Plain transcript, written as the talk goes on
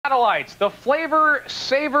Tomatolites, the flavor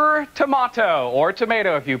savor tomato, or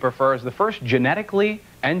tomato if you prefer, is the first genetically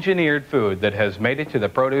engineered food that has made it to the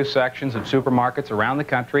produce sections of supermarkets around the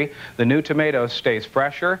country. The new tomato stays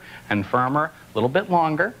fresher and firmer, a little bit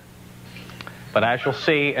longer. But as you'll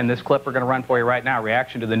see in this clip we're going to run for you right now,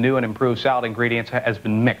 reaction to the new and improved salad ingredients has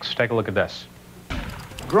been mixed. Take a look at this.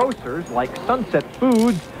 Grocers like Sunset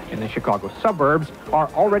Foods in the Chicago suburbs are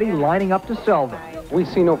already lining up to sell them. We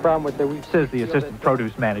see no problem with it, says the assistant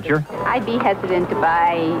produce manager. I'd be hesitant to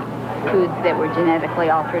buy foods that were genetically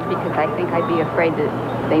altered because I think I'd be afraid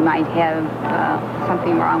that they might have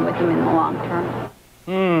something wrong with them in the long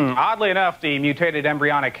term. Oddly enough, the mutated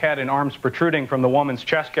embryonic head and arms protruding from the woman's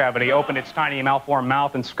chest cavity opened its tiny malformed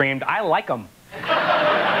mouth and screamed, "I like 'em."